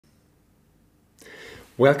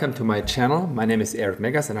Welcome to my channel. My name is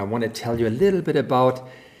Meggers and I want to tell you a little bit about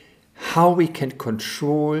how we can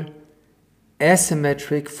control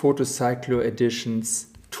asymmetric photocycloadditions,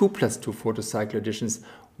 2+2 photocycloadditions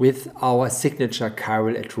with our signature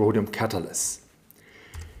Chiral-at-Rhodium catalyst.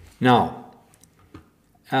 Now,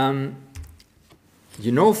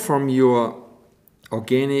 you know from your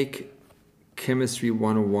organic chemistry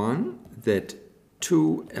 101 that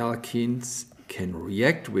two alkenes can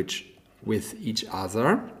react with each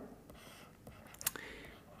other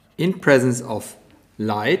in presence of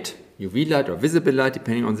light, UV light or visible light,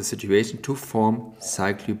 depending on the situation, to form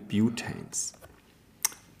cyclobutanes.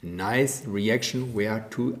 Nice reaction where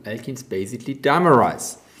two alkenes basically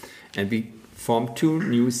dimerize and we form two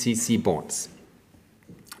new CC bonds.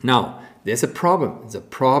 Now, there's a problem. The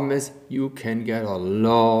problem is you can get a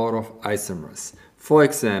lot of isomers. For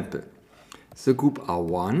example, the group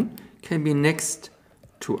R1 can be next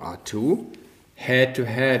to R2,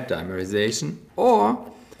 head-to-head dimerization,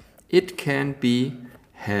 or it can be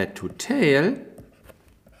head-to-tail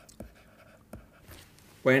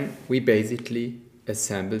when we basically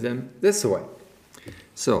assemble them this way.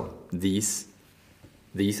 So these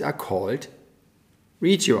are called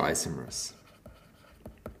Regio Isomers.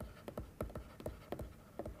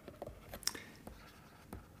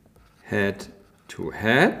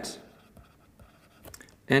 Head-to-head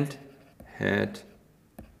and head-to-tail.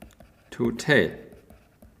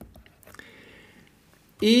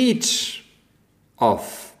 Each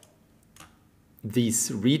of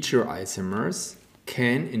these Regio isomers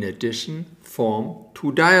can, in addition, form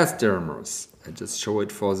two diastereomers. I just show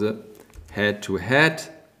it for the head-to-head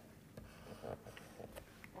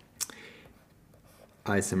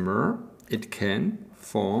isomer. It can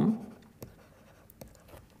form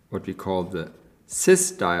what we call the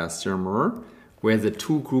cis diastereomer, where the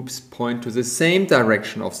two groups point to the same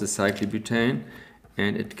direction of the cyclobutane,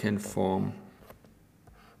 and it can form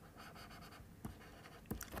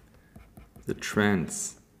the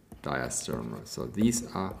trans diastereomer. So these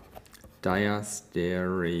are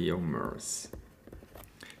diastereomers,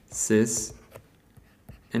 cis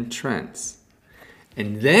and trans.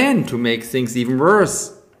 And then, to make things even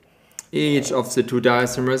worse, each of the two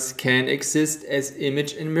diastereomers can exist as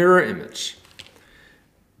image and mirror image.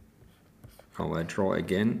 Now I draw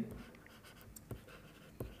again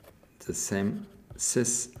the same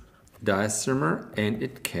cis diastereomer, and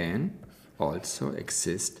it can also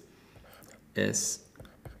exist as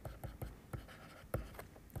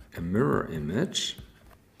a mirror image,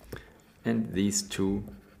 and these two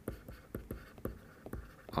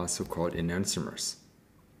are so-called enantiomers.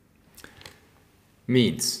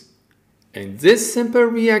 Means, in this simple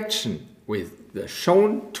reaction with the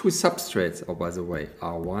shown two substrates, oh by the way,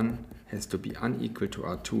 R1 has to be unequal to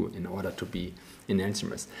R2 in order to be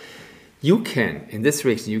enantiomers. You can, in this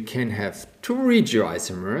reaction, you can have two Regio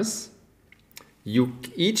isomers.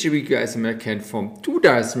 Each Regio isomer can form two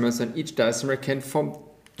diastereomers, and each diastereomer can form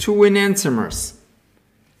two enantiomers.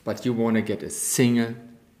 But you want to get a single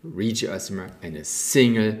Regio isomer and a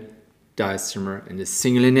single diastereomer and a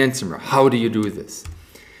single enantiomer. How do you do this?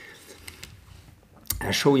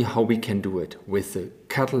 I'll show you how we can do it with the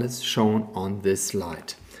catalyst shown on this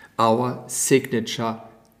slide. Our signature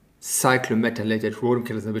cyclometalated rhodium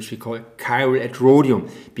catalyst, which we call Chiral-at-Rhodium,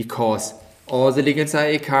 because all the ligands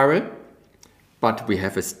are achiral, but we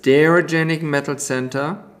have a stereogenic metal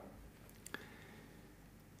center,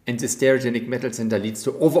 and the stereogenic metal center leads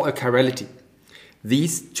to overall chirality.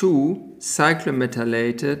 These two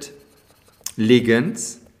cyclometalated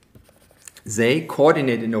ligands, they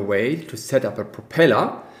coordinate in a way to set up a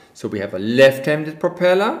propeller. So we have a left-handed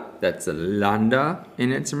propeller, that's a lambda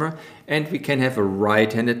enantiomer, and we can have a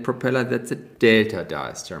right-handed propeller, that's a delta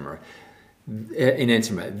diastereomer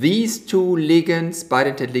enantiomer. These two ligands,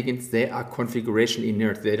 bidentate ligands, they are configuration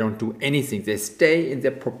inert. They don't do anything. They stay in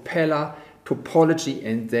their propeller topology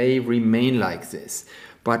and they remain like this.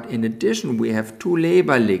 But in addition, we have two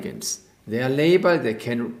labile ligands. They are labile, they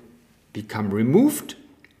can become removed.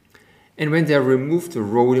 And when they are removed, the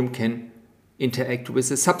rhodium can interact with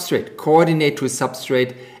the substrate, coordinate to a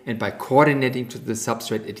substrate, and by coordinating to the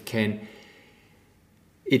substrate, it can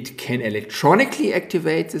electronically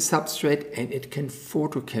activate the substrate and it can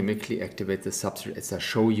photochemically activate the substrate, as I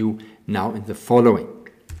show you now in the following.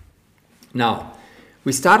 Now,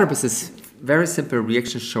 we started with this very simple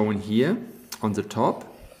reaction shown here on the top.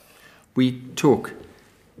 We took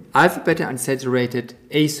alpha-beta unsaturated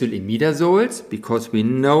acyl imidazoles because we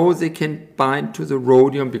know they can bind to the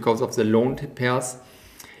rhodium because of the lone pairs,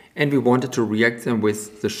 and we wanted to react them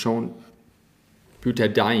with the shown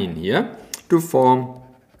butadiene here to form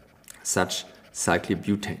such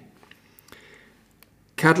cyclobutane.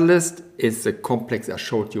 Catalyst is the complex I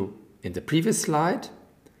showed you in the previous slide.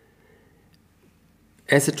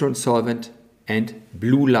 Acetone solvent and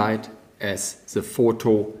blue light as the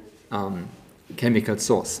photo chemical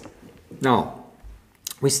source. Now,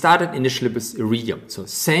 we started initially with iridium. So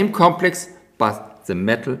same complex, but the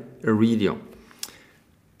metal iridium.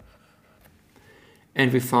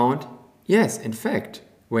 And we found, yes, in fact,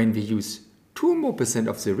 when we use 2 more %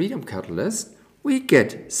 of the iridium catalyst, we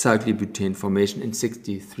get cyclobutane formation in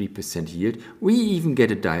 63% yield. We even get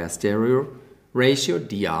a diastereo ratio,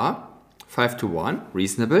 DR, 5:1,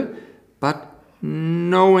 reasonable, but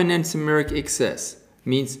no enantiomeric excess,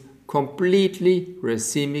 means completely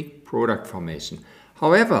racemic product formation.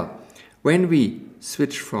 However, when we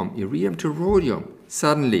switch from iridium to rhodium,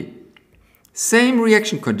 suddenly, same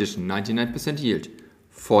reaction condition, 99% yield,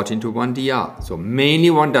 14:1 DR, so mainly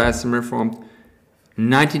one diastereomer formed,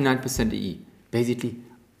 99% EE. Basically,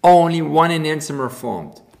 only one enantiomer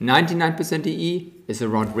formed. 99% EE is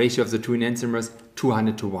around ratio of the two enantiomers,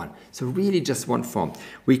 200:1. So really just one formed.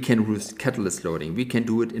 We can use catalyst loading. We can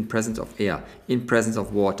do it in presence of air, in presence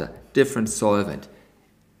of water, different solvent.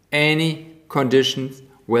 Any conditions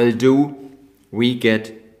will do. We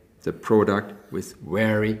get the product with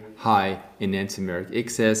very high enantiomeric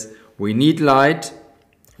excess. We need light.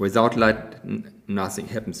 Without light, nothing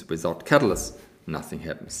happens. Without catalyst, nothing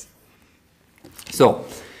happens. So,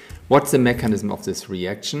 what's the mechanism of this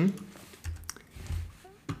reaction?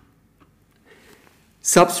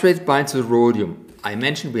 Substrate binds with rhodium. I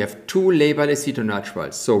mentioned we have 2 labile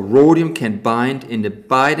acetonitriles. So rhodium can bind in a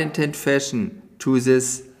bidentate fashion to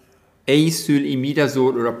this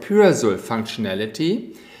acyl-imidazole or pyrazole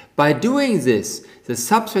functionality. By doing this, the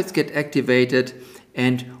substrates get activated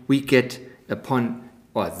and we get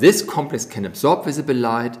this complex can absorb visible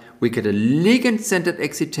light. We get a ligand-centered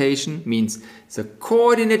excitation, means the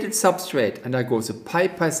coordinated substrate undergoes a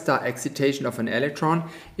pi star excitation of an electron,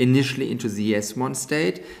 initially into the S1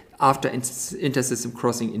 state, after intersystem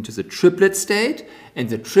crossing into the triplet state, and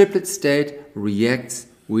the triplet state reacts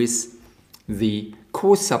with the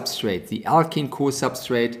co-substrate, the alkene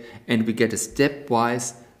co-substrate, and we get a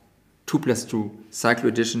stepwise 2+2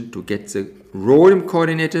 cycloaddition to get the rhodium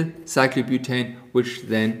coordinated cyclobutane, which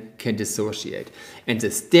then can dissociate. And the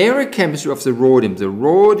stereochemistry of the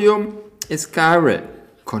rhodium is chiral,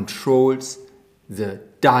 controls the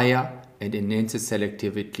dia and enhances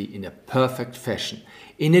selectivity in a perfect fashion.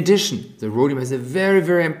 In addition, the rhodium has a very,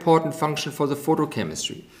 very important function for the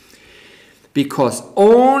photochemistry, because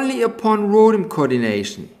only upon rhodium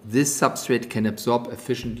coordination this substrate can absorb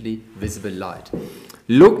efficiently visible light.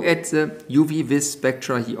 Look at the UV vis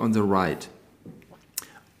spectra here on the right.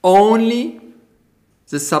 Only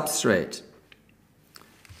the substrate.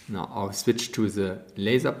 Now I'll switch to the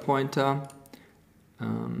laser pointer.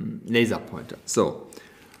 So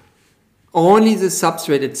only the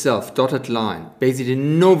substrate itself, dotted line, basically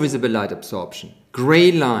no visible light absorption.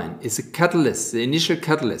 Gray line is a catalyst, the initial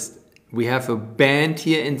catalyst. We have a band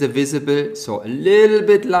here in the visible, so a little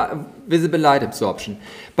bit visible light absorption.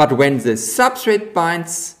 But when the substrate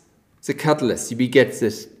binds the catalyst, we get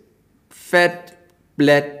this fat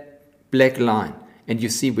black line. And you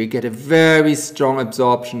see we get a very strong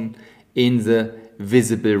absorption in the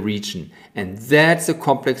visible region. And that's the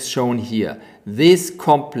complex shown here. This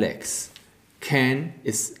complex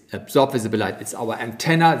is absorb visible light. It's our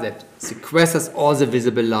antenna that sequesters all the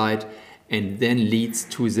visible light and then leads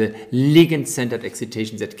to the ligand-centered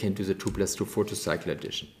excitation that can do the 2+2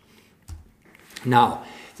 photocycloaddition. Now,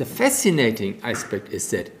 the fascinating aspect is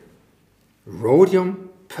that rhodium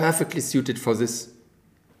perfectly suited for this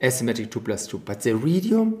asymmetric 2+2, but the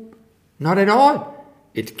iridium, not at all.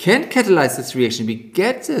 It can catalyze this reaction. We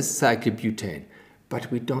get the cyclobutane, but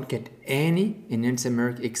we don't get any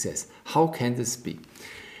enantiomeric excess. How can this be?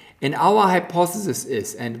 And our hypothesis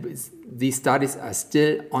is, and these studies are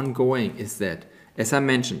still ongoing, is that, as I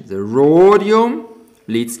mentioned, the rhodium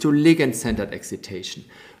leads to ligand-centered excitation,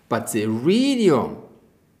 but the iridium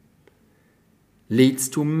leads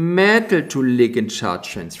to metal to ligand charge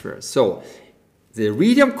transfer. So the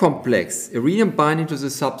iridium complex, iridium binding to the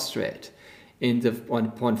substrate,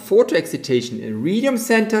 upon photoexcitation, an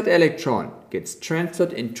iridium-centered electron gets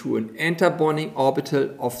transferred into an anti-bonding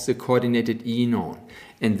orbital of the coordinated enon.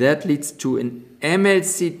 And that leads to an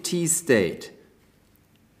MLCT state.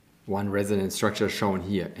 One resonance structure shown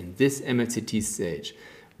here. In this MLCT stage,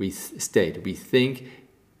 we think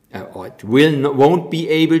it won't be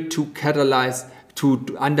able to catalyze, to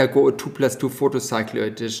undergo a 2+2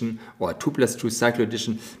 photocycloaddition or a 2+2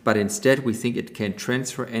 cycloaddition, but instead we think it can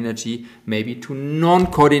transfer energy maybe to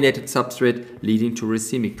non-coordinated substrate, leading to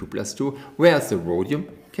racemic 2+2, whereas the rhodium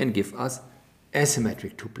can give us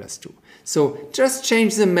asymmetric 2+2. So just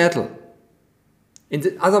change the metal.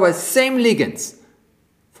 Otherwise, same ligands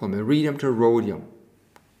from iridium to rhodium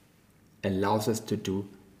allows us to do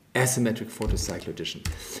asymmetric photocycloaddition.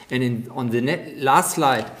 And on the last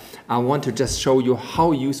slide, I want to just show you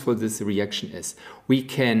how useful this reaction is. We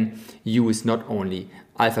can use not only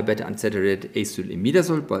alpha-beta unsaturated acyl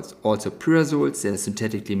imidazole, but also pyrazoles. They're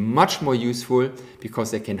synthetically much more useful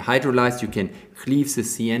because they can hydrolyze. You can cleave the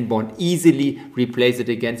CN bond easily, replace it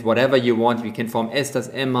against whatever you want. We can form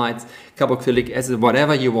esters, amides, carboxylic acid,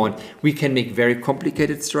 whatever you want. We can make very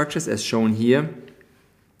complicated structures as shown here.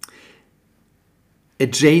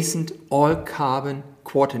 Adjacent all-carbon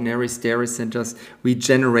quaternary stereocenters, we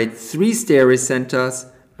generate 3 stereocenters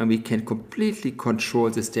and we can completely control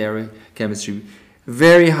the stereochemistry.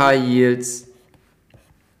 Very high yields,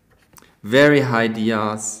 very high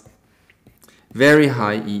DRs, very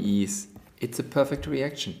high EEs. It's a perfect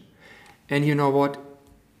reaction. And you know what?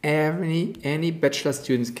 Any bachelor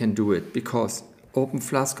students can do it because open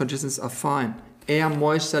flask conditions are fine. Air,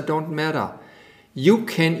 moisture don't matter. You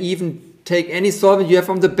can even take any solvent you have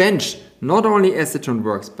from the bench. Not only acetone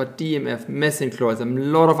works, but DMF, methane chloride, a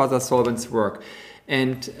lot of other solvents work.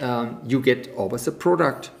 And you get always a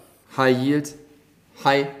product. High yield,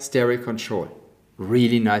 high stereo control.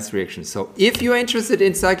 Really nice reaction. So if you're interested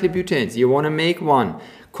in cyclobutanes, you want to make one,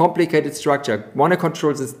 complicated structure, want to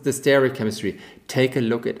control the stereochemistry, take a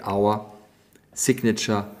look at our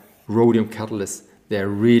signature rhodium catalysts. They're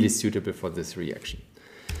really suitable for this reaction.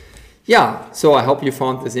 Yeah, so I hope you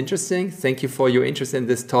found this interesting. Thank you for your interest in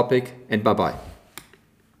this topic, and bye-bye.